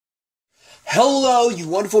Hello, you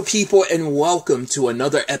wonderful people, and welcome to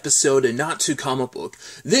another episode of Not Too Comic Book.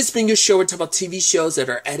 This being a show where we talk about TV shows that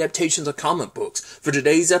are adaptations of comic books. For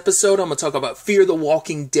today's episode, I'm going to talk about Fear the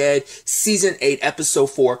Walking Dead, Season 8, Episode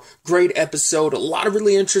 4. Great episode. A lot of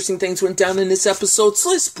really interesting things went down in this episode, so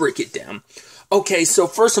let's break it down. Okay, so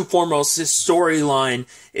first and foremost, this storyline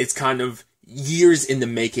is kind of years in the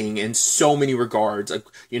making in so many regards.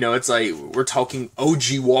 It's like we're talking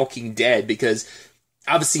OG Walking Dead because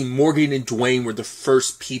obviously Morgan and Dwayne were the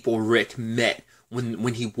first people Rick met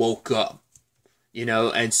when he woke up,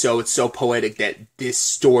 and so it's so poetic that this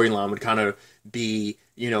storyline would kind of be,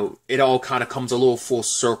 it all kind of comes a little full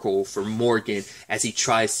circle for Morgan as he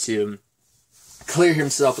tries to clear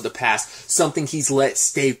himself of the past, something he's let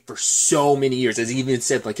stay for so many years. As he even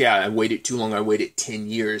said, I waited too long, I waited 10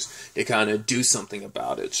 years to kind of do something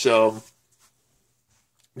about it. So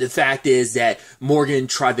the fact is that Morgan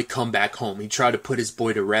tried to come back home. He tried to put his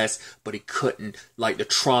boy to rest, but he couldn't. The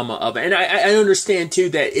trauma of it. And I understand, too,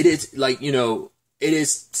 that it is, it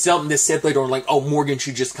is something that's said later on, Morgan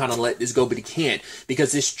should just kind of let this go, but he can't.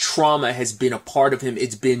 Because this trauma has been a part of him.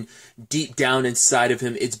 It's been deep down inside of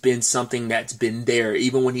him. It's been something that's been there.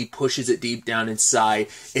 Even when he pushes it deep down inside,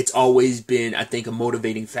 it's always been, I think, a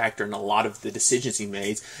motivating factor in a lot of the decisions he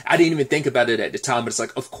made. I didn't even think about it at the time, but it's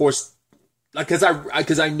of course, because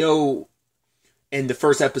I know in the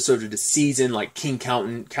first episode of the season, King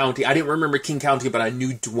County, I didn't remember King County, but I knew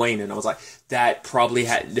Dwayne, and I was like, that probably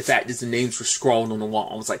had, the fact is the names were scrawled on the wall.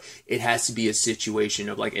 I was like, it has to be a situation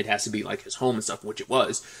of it has to be his home and stuff, which it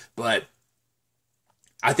was. But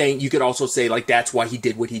I think you could also say that's why he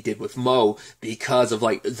did what he did with Mo, because of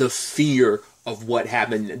the fear of what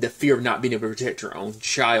happened, the fear of not being able to protect her own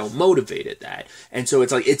child motivated that. And so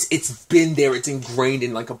it's it's been there, it's ingrained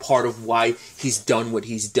in a part of why he's done what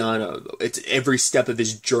he's done. It's every step of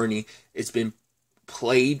his journey, it's been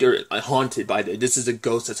plagued or haunted by this is a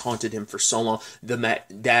ghost that's haunted him for so long,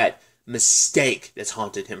 that mistake that's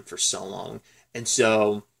haunted him for so long. And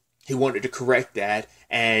so he wanted to correct that.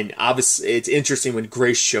 And obviously, it's interesting when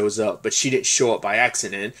Grace shows up, but she didn't show up by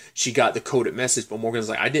accident. She got the coded message, but Morgan's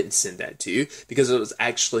like, I didn't send that to you, because it was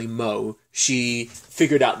actually Mo. She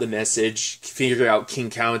figured out the message, figured out King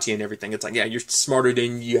County and everything. It's yeah, you're smarter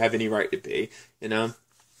than you have any right to be,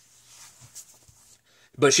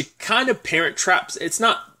 But she kind of parent traps, it's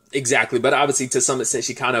not exactly, but obviously to some extent,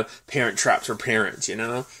 she kind of parent traps her parents,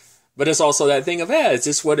 But it's also that thing of, is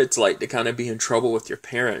this what it's like to kind of be in trouble with your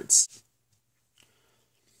parents?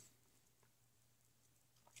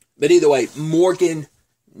 But either way, Morgan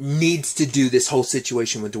needs to do this whole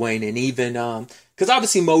situation with Dwayne. And even, because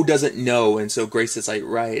obviously Mo doesn't know. And so Grace is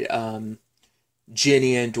right,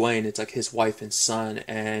 Jenny and Dwayne, it's his wife and son.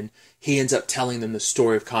 And he ends up telling them the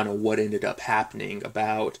story of kind of what ended up happening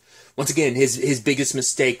about, once again, his biggest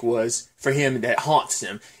mistake was, for him, that haunts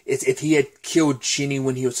him. It's if he had killed Jenny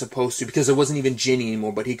when he was supposed to, because it wasn't even Jenny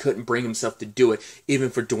anymore, but he couldn't bring himself to do it. Even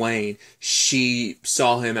for Dwayne, she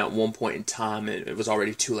saw him at one point in time, and it was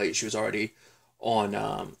already too late. She was already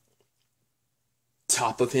on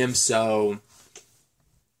top of him, so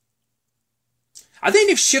I think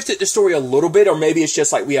they've shifted the story a little bit, or maybe it's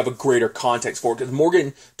just we have a greater context for it, because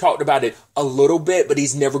Morgan talked about it a little bit, but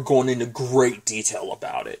he's never gone into great detail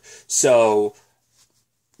about it. So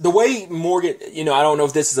the way Morgan, I don't know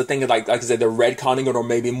if this is a thing of like I said, they're retconning it, or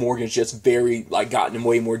maybe Morgan's just very gotten in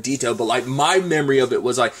way more detail. But my memory of it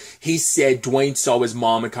was he said Dwayne saw his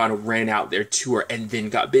mom and kind of ran out there to her and then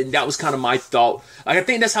got bitten. That was kind of my thought. I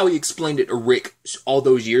think that's how he explained it to Rick all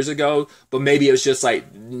those years ago. But maybe it was just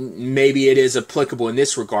maybe it is applicable in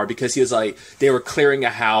this regard, because he was they were clearing a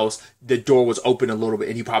house, the door was open a little bit,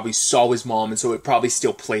 and he probably saw his mom, and so it probably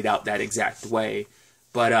still played out that exact way.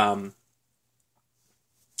 But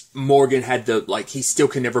Morgan had he still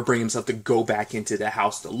could never bring himself to go back into the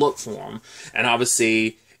house to look for him. And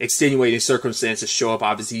obviously, extenuating circumstances show up.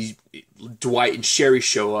 Obviously, Dwight and Sherry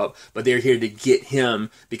show up, but they're here to get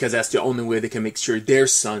him, because that's the only way they can make sure their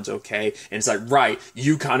son's okay. And it's right,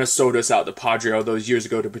 you kind of sold us out to Padre all those years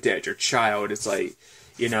ago to protect your child. It's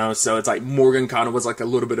so it's Morgan kind of was a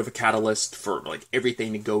little bit of a catalyst for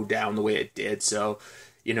everything to go down the way it did. So,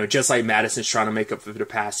 just like Madison's trying to make up for the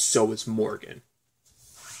past, so is Morgan.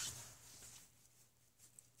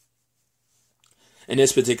 In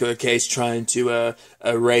this particular case, trying to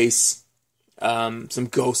erase some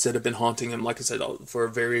ghosts that have been haunting him, like I said, for a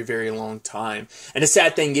very, very long time. And the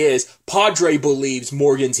sad thing is, Padre believes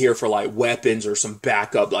Morgan's here for weapons or some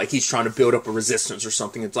backup, he's trying to build up a resistance or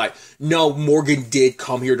something. It's no, Morgan did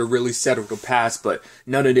come here to really settle the past, but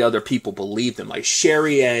none of the other people believed him.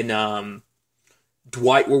 Sherry and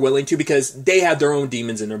Dwight were willing to, because they have their own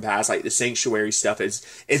demons in their past, like the sanctuary stuff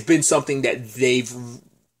it's been something that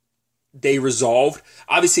they resolved.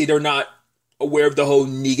 Obviously, they're not aware of the whole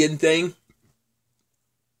Negan thing,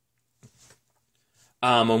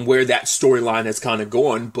 on where that storyline has kind of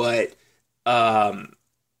gone, but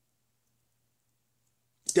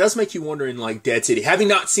does make you wonder in like Dead City. Having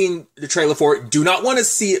not seen the trailer for it, do not want to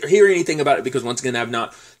see it, hear anything about it, because once again, I have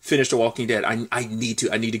not finished The Walking Dead. I need to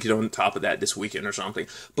get on top of that this weekend or something.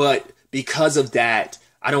 But because of that,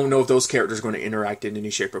 I don't know if those characters are going to interact in any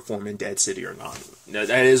shape or form in Dead City or not.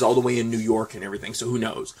 That is all the way in New York and everything, so who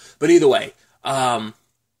knows? But either way,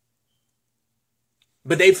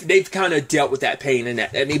 but they've kind of dealt with that pain and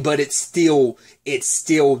that. I mean, but it's still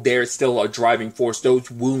there. It's still a driving force. Those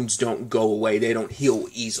wounds don't go away. They don't heal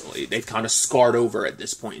easily. They've kind of scarred over at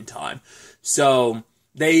this point in time. So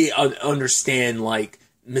they understand like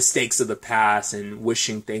mistakes of the past and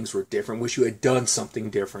wishing things were different. Wish you had done something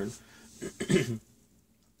different.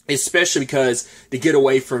 Especially because to get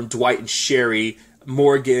away from Dwight and Sherry,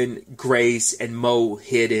 Morgan, Grace, and Mo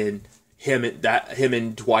hid in him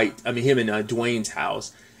and Dwayne's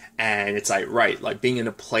house, and it's like, right, like being in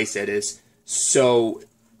a place that is so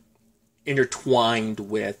intertwined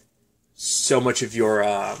with so much of your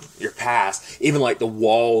past, even like the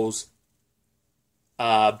walls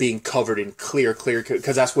being covered in clear,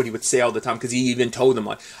 because that's what he would say all the time, because he even told them,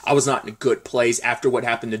 like, I was not in a good place. After what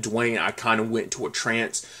happened to Dwayne, I kind of went into a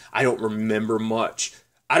trance. I don't remember much.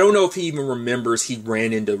 I don't know if he even remembers he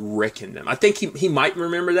ran into Rick and them. I think he might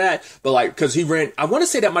remember that, but like, because I want to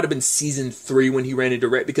say that might have been season 3 when he ran into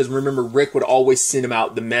Rick, because remember, Rick would always send him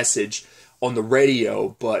out the message on the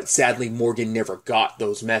radio, but sadly Morgan never got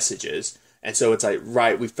those messages. And so it's like,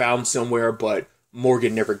 right, we found somewhere, but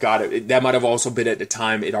Morgan never got it. That might have also been at the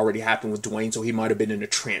time it already happened with Dwayne, so he might have been in a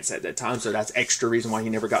trance at that time, so that's extra reason why he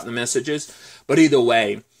never got the messages. But either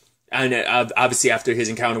way, and obviously after his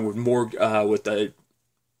encounter with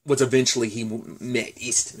eventually he met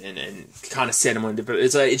Eastman and kind of set him on.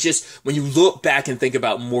 It's just, when you look back and think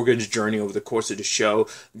about Morgan's journey over the course of the show,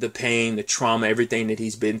 the pain, the trauma, everything that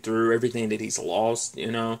he's been through, everything that he's lost,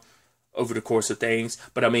 over the course of things.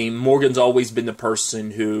 But I mean, Morgan's always been the person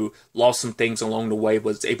who lost some things along the way,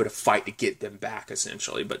 was able to fight to get them back,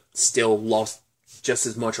 essentially, but still lost just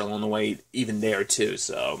as much along the way, even there too,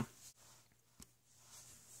 so.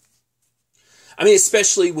 I mean,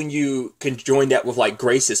 especially when you can join that with, like,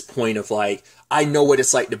 Grace's point of, like, I know what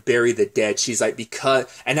it's like to bury the dead. She's like,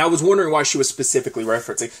 and I was wondering why she was specifically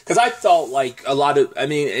referencing, because I thought, like,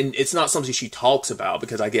 and it's not something she talks about,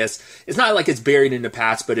 because I guess it's not like it's buried in the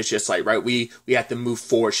past, but it's just like, right, we have to move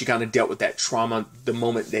forward. She kind of dealt with that trauma the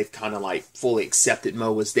moment they've kind of, like, fully accepted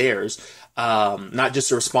Mo as theirs. Not just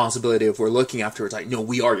the responsibility of we're looking after her. It's like, no,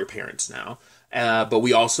 we are your parents now. But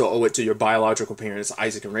we also owe it to your biological parents,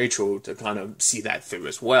 Isaac and Rachel, to kind of see that through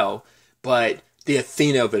as well. But the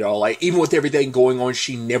Athena of it all, like, even with everything going on,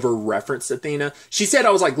 she never referenced Athena. She said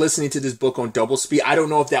I was, like, listening to this book on double speed. I don't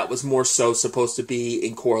know if that was more so supposed to be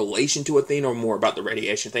in correlation to Athena or more about the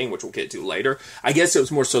radiation thing, which we'll get to later. I guess it was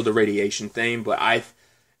more so the radiation thing, but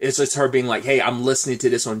it's just her being like, hey, I'm listening to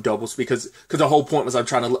this on double speed, because the whole point was I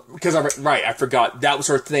forgot, that was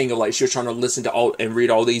her thing of, like, she was trying to listen to all and read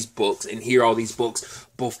all these books and hear all these books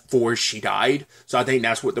before she died. So I think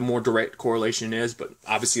that's what the more direct correlation is, but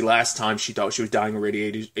obviously last time she thought she was dying of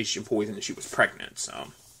radiation poison and she was pregnant, so.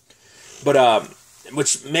 But,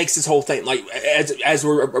 which makes this whole thing, like, as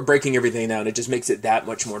we're breaking everything down, it just makes it that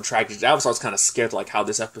much more attractive. I was kind of scared, like, how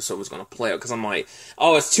this episode was going to play out, because I'm like,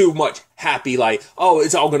 oh, it's too much happy, like, oh,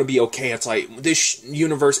 it's all going to be okay. It's like, this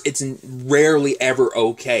universe, it's rarely ever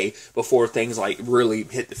okay before things, like, really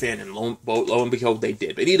hit the fan, and lo and behold, they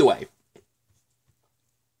did. But either way,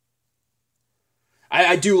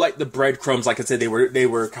 I do like the breadcrumbs. Like I said, they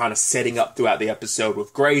were kind of setting up throughout the episode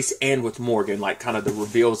with Grace and with Morgan, like, kind of the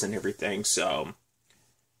reveals and everything, so.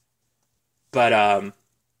 But,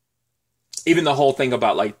 even the whole thing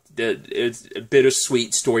about, like, it's a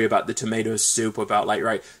bittersweet story about the tomato soup, about, like,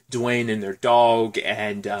 right, Dwayne and their dog,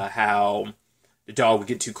 and, how the dog would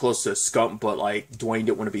get too close to a skunk, but, like, Dwayne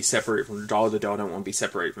didn't want to be separated from the dog didn't want to be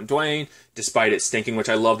separated from Dwayne, despite it stinking, which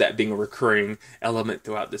I love that being a recurring element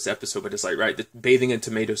throughout this episode. But it's like, right, the bathing in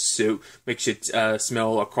tomato soup makes you,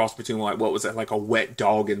 smell a cross between, like, what was that, like a wet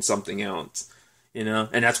dog and something else. And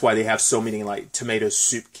that's why they have so many, like, tomato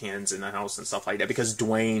soup cans in the house and stuff like that, because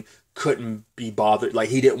Dwayne couldn't be bothered. Like,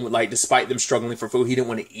 he didn't, like, despite them struggling for food, he didn't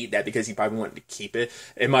want to eat that because he probably wanted to keep it.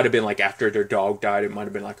 It might have been, like, after their dog died, it might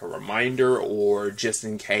have been, like, a reminder or just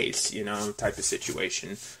in case, type of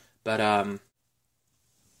situation. But,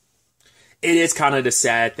 it is kind of the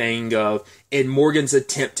sad thing of, in Morgan's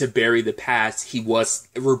attempt to bury the past, he was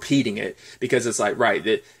repeating it, because it's like, right,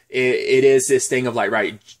 that it is this thing of like,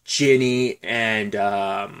 right, Jenny and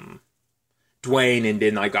Dwayne, and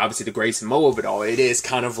then like obviously the Grace and Mo of it all. It is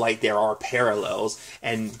kind of like there are parallels,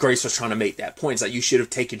 and Grace was trying to make that point. It's like, you should have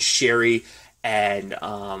taken Sherry and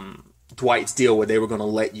Dwight's deal where they were going to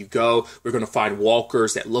let you go. We're going to find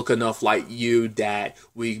walkers that look enough like you that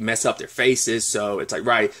we mess up their faces. So it's like,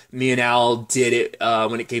 right, me and Al did it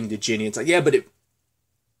when it came to Jenny. It's like, yeah, but it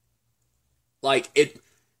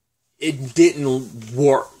didn't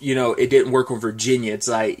work. You know, it didn't work with Virginia. It's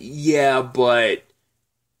like, yeah, but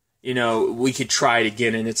you know, we could try it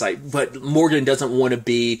again. And it's like, but Morgan doesn't want to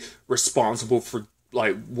be responsible for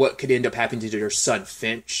like what could end up happening to their son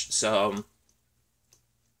Finch. So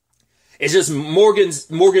it's just Morgan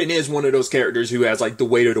is one of those characters who has like the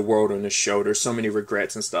weight of the world on his shoulders, so many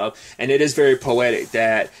regrets and stuff. And it is very poetic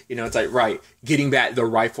that, you know, it's like, right, getting back the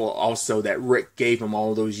rifle also that Rick gave him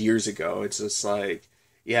all those years ago. It's just like,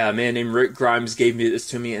 yeah, a man named Rick Grimes gave this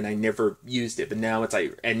to me and I never used it. But now it's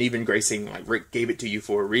like, and even Grace saying like, Rick gave it to you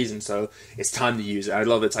for a reason, so it's time to use it. I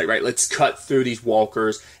love it. It's like, right, let's cut through these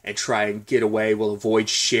walkers and try and get away. We'll avoid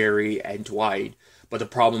Sherry and Dwight. But the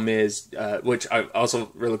problem is, which I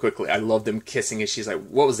also, really quickly, I love them kissing, and she's like,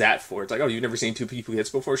 what was that for? It's like, oh, you've never seen two people kiss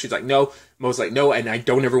before? She's like, no. Mo's like, no, and I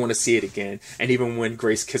don't ever want to see it again. And even when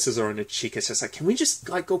Grace kisses her on the cheek, it's just like, can we just,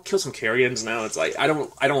 like, go kill some carrions now? It's like, I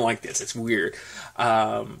don't like this. It's weird.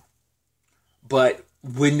 But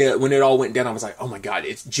when it all went down, I was like, oh my God,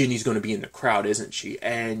 Jenny's going to be in the crowd, isn't she?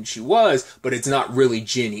 And she was, but it's not really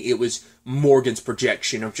Jenny. It was Morgan's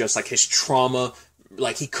projection of just, like, his trauma.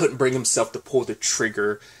 Like, he couldn't bring himself to pull the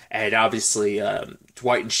trigger, and obviously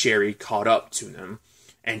Dwight and Sherry caught up to them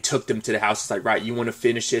and took them to the house. It's like, right, you want to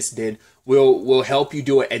finish this, then we'll help you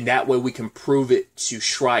do it, and that way we can prove it to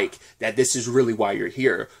Shrike that this is really why you're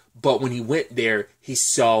here. But when he went there, he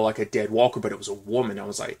saw like a dead walker, but it was a woman. I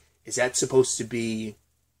was like, is that supposed to be...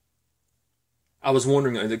 I was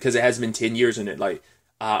wondering, because it has been 10 years in it, like,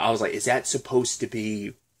 I was like, is that supposed to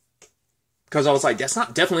be... Because I was like, that's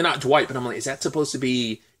definitely not Dwight, but I'm like, is that supposed to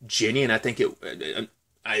be Jenny? And I think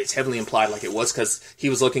it's heavily implied like it was, because he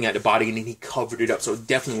was looking at the body and then he covered it up, so it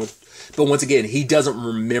definitely was. But once again, he doesn't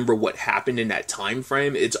remember what happened in that time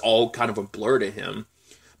frame. It's all kind of a blur to him.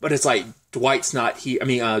 But it's like, Dwight's not here. I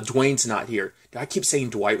mean, Dwayne's not here. Did I keep saying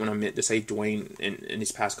Dwight when I meant to say Dwayne in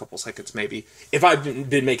these past couple seconds, maybe? If I've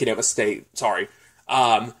been making a mistake, sorry.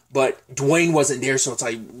 But Dwayne wasn't there, so it's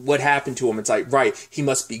like, what happened to him? It's like, right, he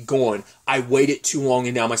must be gone. I waited too long,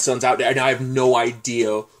 and now my son's out there, and I have no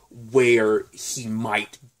idea where he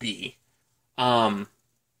might be. Did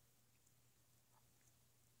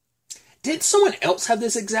someone else have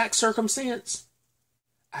this exact circumstance?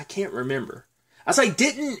 I can't remember. I was like,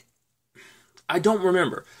 I don't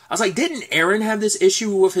remember. I was like, didn't Aaron have this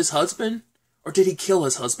issue with his husband? Or did he kill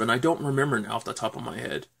his husband? I don't remember now off the top of my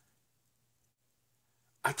head.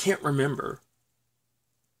 I can't remember.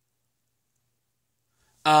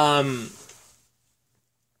 But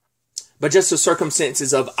just the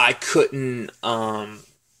circumstances of I couldn't, like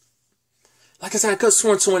I said, I could have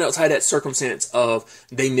sworn someone else had that circumstance of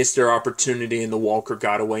they missed their opportunity and the walker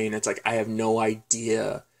got away, and it's like, I have no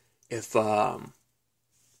idea if,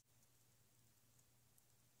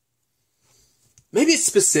 maybe it's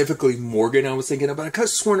specifically Morgan I was thinking of, but I could have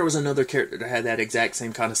sworn there was another character that had that exact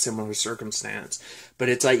same kind of similar circumstance. But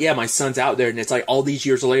it's like, yeah, my son's out there, and it's like all these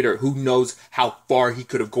years later, who knows how far he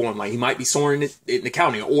could have gone. Like, he might be somewhere in the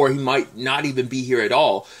county, or he might not even be here at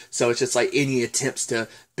all. So it's just like any attempts to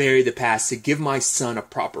bury the past, to give my son a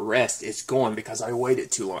proper rest, is gone because I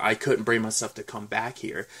waited too long. I couldn't bring myself to come back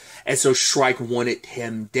here. And so Shrike wanted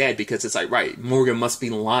him dead, because it's like, right, Morgan must be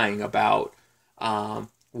lying about,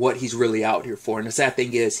 what he's really out here for. And the sad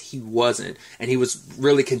thing is, he wasn't. And he was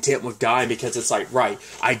really content with dying, because it's like, right,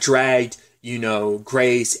 I dragged, you know,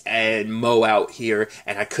 Grace and Mo out here,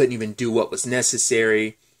 and I couldn't even do what was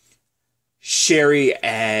necessary. Sherry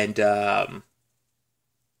and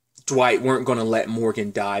Dwight weren't going to let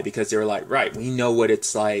Morgan die, because they were like, right, we know what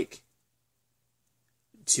it's like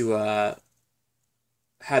to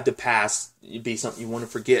have the past be something you want to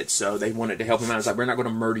forget, so they wanted to help him out. It's like, we're not going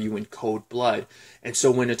to murder you in cold blood. And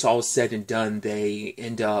so when it's all said and done, they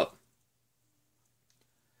end up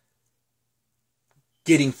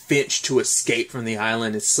getting Finch to escape from the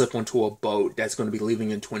island and slip onto a boat that's going to be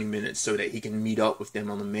leaving in 20 minutes so that he can meet up with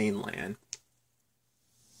them on the mainland.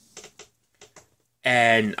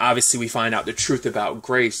 And obviously we find out the truth about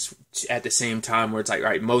Grace at the same time, where it's like, all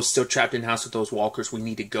right, Mo's still trapped in the house with those walkers. We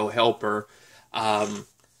need to go help her.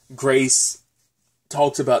 Grace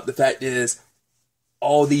talks about the fact is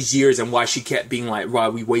all these years and why she kept being like, why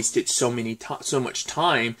we wasted so much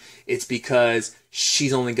time. It's because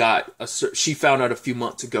she's only got she found out a few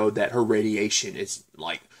months ago that her radiation is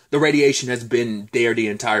like, the radiation has been there the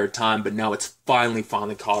entire time, but now it's finally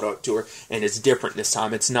caught up to her, and it's different this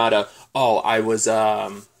time. It's not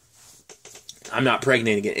I'm not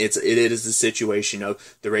pregnant again. It is the situation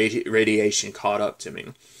of the radiation caught up to me.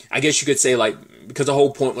 I guess you could say, like, because the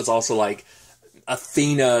whole point was also like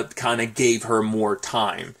Athena kind of gave her more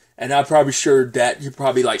time. And I'm probably sure that you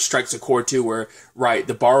probably like strikes a chord too, where, right,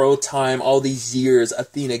 the borrowed time, all these years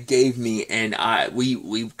Athena gave me, and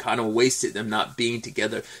we kind of wasted them not being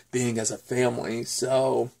together, being as a family.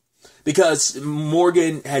 So, because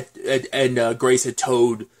Morgan and Grace had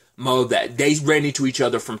told Mo that they ran into each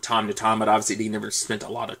other from time to time, but obviously they never spent a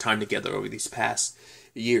lot of time together over these past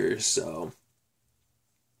years. So,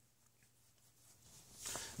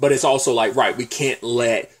 but it's also like, right, we can't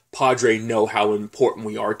let Padre know how important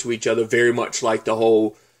we are to each other. Very much like the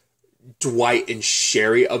whole Dwight and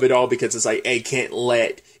Sherry of it all, because it's like, hey, can't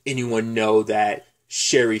let anyone know that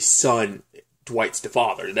Sherry's son, Dwight's the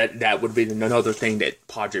father. That would be another thing that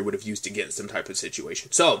Padre would have used against some type of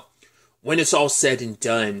situation. So, when it's all said and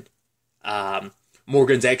done,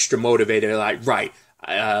 Morgan's extra motivated, like, right,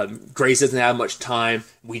 Grace doesn't have much time.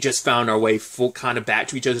 We just found our way full kind of back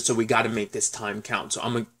to each other, so we got to make this time count. So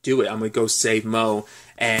I'm going to do it. I'm going to go save Mo.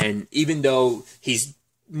 And even though he's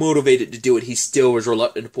motivated to do it, he still was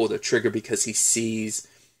reluctant to pull the trigger because he sees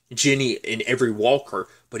Jenny in every walker,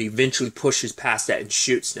 but he eventually pushes past that and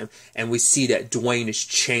shoots them. And we see that Dwayne is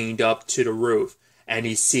chained up to the roof. And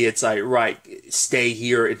you see it's like, right, stay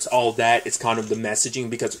here. It's all that. It's kind of the messaging,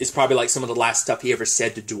 because it's probably like some of the last stuff he ever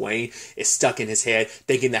said to Dwayne is stuck in his head,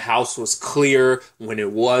 thinking the house was clear when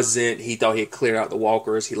it wasn't. He thought he had cleared out the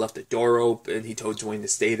walkers. He left the door open. He told Dwayne to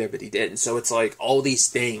stay there, but he didn't. So it's like all these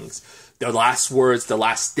things, the last words, the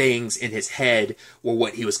last things in his head were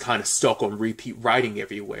what he was kind of stuck on repeat writing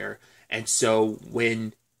everywhere. And so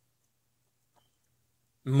when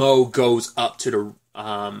Mo goes up to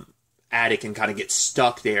the attic and kind of gets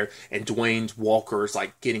stuck there, and Dwayne's walker is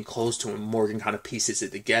like getting close to him, Morgan kind of pieces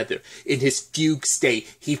it together. In his fugue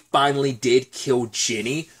state, he finally did kill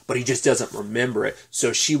Jenny, but he just doesn't remember it.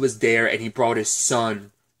 So she was there, and he brought his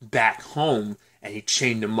son back home, and he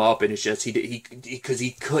chained him up, and it's just because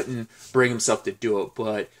he couldn't bring himself to do it.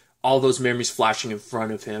 But all those memories flashing in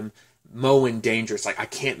front of him, Mo in danger. It's like, I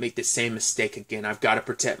can't make the same mistake again. I've got to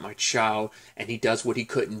protect my child. And he does what he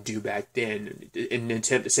couldn't do back then in an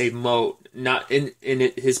attempt to save Mo. Not in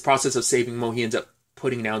his process of saving Mo, he ends up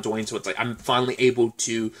putting down Dwayne. So it's like, I'm finally able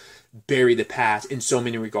to bury the past in so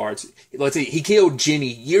many regards. Let's say he killed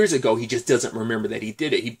Jenny years ago. He just doesn't remember that he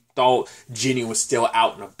did it. He thought Jenny was still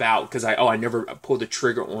out and about because I never pulled the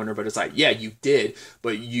trigger on her. But it's like, yeah, you did.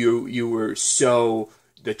 But you were so...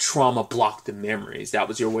 the trauma blocked the memories. That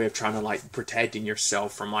was your way of trying to, like, protecting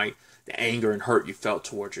yourself from, like, the anger and hurt you felt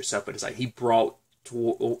towards yourself. But it's like he brought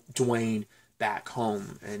Dwayne back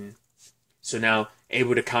home. And so now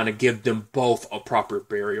able to kind of give them both a proper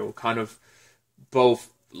burial. Kind of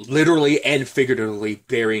both literally and figuratively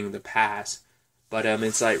burying the past. But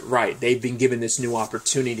it's like, right, they've been given this new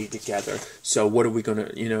opportunity together. So what are we going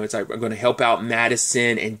to, it's like, we're going to help out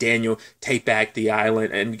Madison and Daniel take back the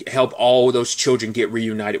island and help all those children get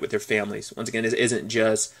reunited with their families. Once again, this isn't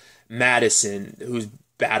just Madison whose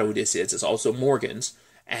battle this is. It's also Morgan's.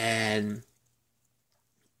 And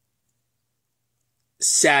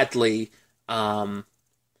sadly,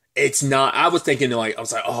 it's not, I was thinking, like, I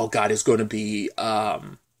was like, oh God, it's going to be,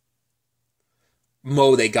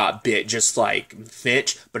 Mo, they got bit, just like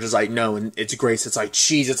Finch, but it's like, no, and it's Grace. It's like,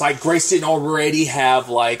 geez, it's like Grace didn't already have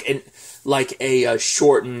a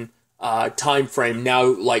shortened time frame. Now,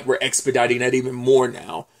 like, we're expediting that even more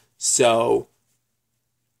now. So,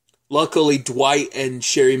 luckily, Dwight and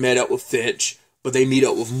Sherry met up with Finch, but they meet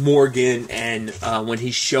up with Morgan, and when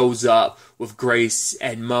he shows up with Grace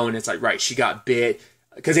and Mo, and it's like, right, she got bit,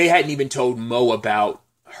 because they hadn't even told Mo about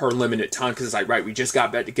her limited time, because it's like, right, we just got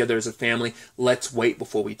back together as a family, let's wait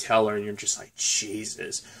before we tell her. And you're just like,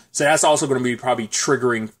 Jesus. So that's also going to be probably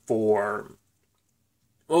triggering for,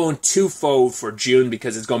 and twofold for June,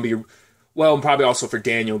 because it's going to be, and probably also for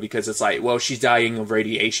Daniel, because it's like, she's dying of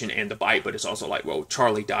radiation and the bite, but it's also like,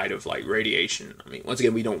 Charlie died of, like, radiation. I mean, once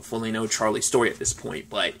again, we don't fully know Charlie's story at this point,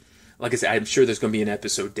 but like I said, I'm sure there's going to be an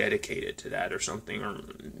episode dedicated to that or something, or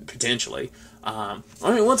potentially. I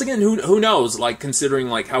mean, once again, who knows? Like, considering,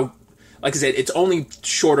 like, how, like I said, it's only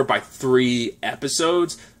shorter by 3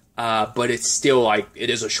 episodes, but it's still, like, it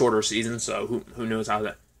is a shorter season, so who knows how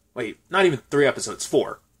that, not even 3 episodes,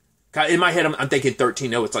 4. In my head, I'm thinking 13,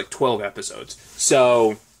 no, it's like 12 episodes.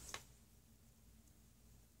 So,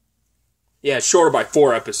 Yeah, it's shorter by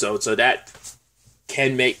 4 episodes, so that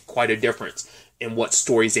can make quite a difference in what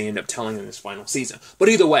stories they end up telling in this final season. But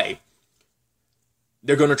either way,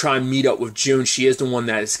 they're going to try and meet up with June. She is the one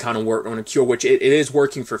that is kind of working on a cure, which it is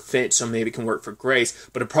working for Finch, so maybe it can work for Grace.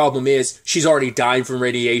 But the problem is, she's already dying from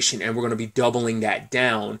radiation, and we're going to be doubling that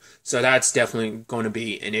down. So that's definitely going to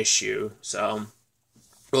be an issue. So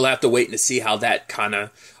we'll have to wait and see how that kind of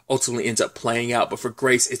ultimately ends up playing out. But for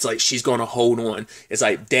Grace, it's like she's going to hold on. It's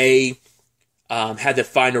like they had to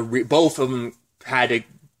find both of them had to,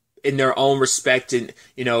 in their own respect, and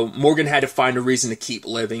Morgan had to find a reason to keep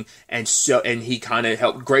living, and he kind of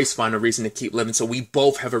helped Grace find a reason to keep living. So we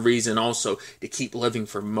both have a reason also to keep living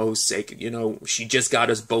for Mo's sake. She just got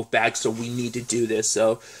us both back, so we need to do this.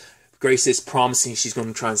 So Grace is promising she's going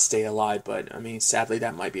to try and stay alive, but I mean, sadly,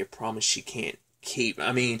 that might be a promise she can't keep.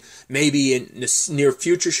 I mean, maybe in the near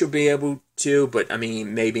future she'll be able to, but I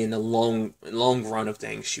mean, maybe in the long run of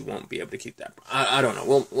things, she won't be able to keep that. I don't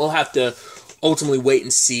know. We'll have to ultimately wait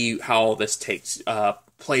and see how all this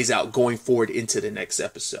plays out going forward into the next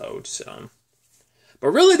episode. So, but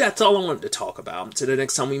really, that's all I wanted to talk about. Until the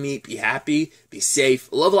next time we meet, be happy, be safe,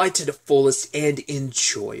 love life to the fullest, and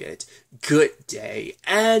enjoy it. Good day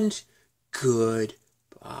and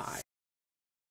goodbye.